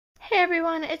Hey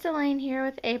everyone, it's Elaine here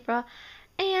with April,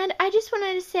 and I just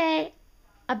wanted to say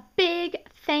a big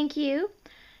thank you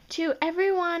to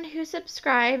everyone who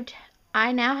subscribed.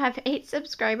 I now have 8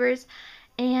 subscribers,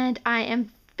 and I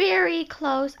am very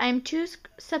close. I'm 2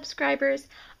 subscribers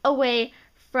away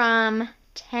from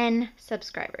 10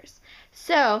 subscribers.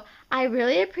 So I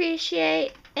really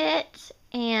appreciate it,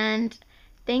 and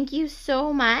thank you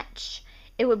so much.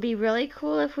 It would be really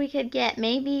cool if we could get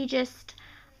maybe just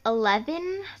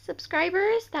 11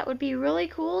 subscribers. That would be really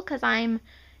cool because I'm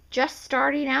just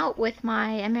starting out with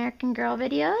my American Girl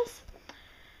videos,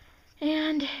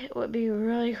 and it would be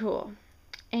really cool.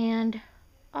 And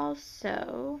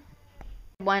also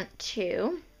I want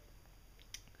to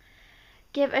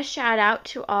give a shout out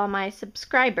to all my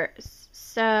subscribers.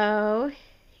 So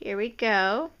here we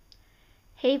go.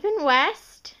 Haven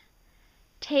West,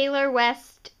 Taylor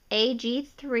West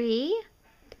AG3,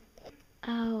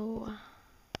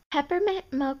 Peppermint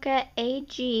Mocha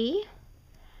AG.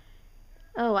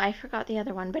 Oh, I forgot the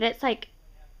other one, but it's like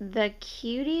the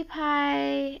Cutie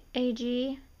Pie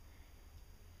AG.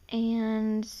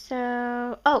 And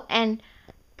so, and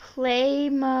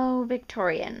Playmo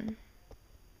Victorian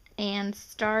and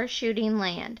Star Shooting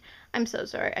Land. I'm so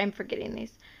sorry, I'm forgetting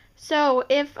these. So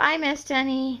if I missed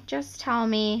any, just tell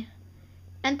me.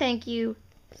 And thank you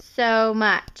so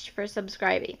much for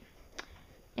subscribing.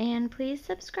 And please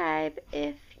subscribe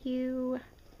if you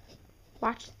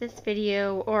watch this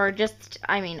video, or just,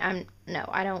 I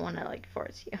don't want to like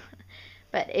force you.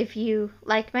 But if you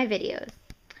like my videos,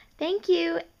 thank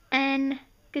you and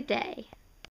good day.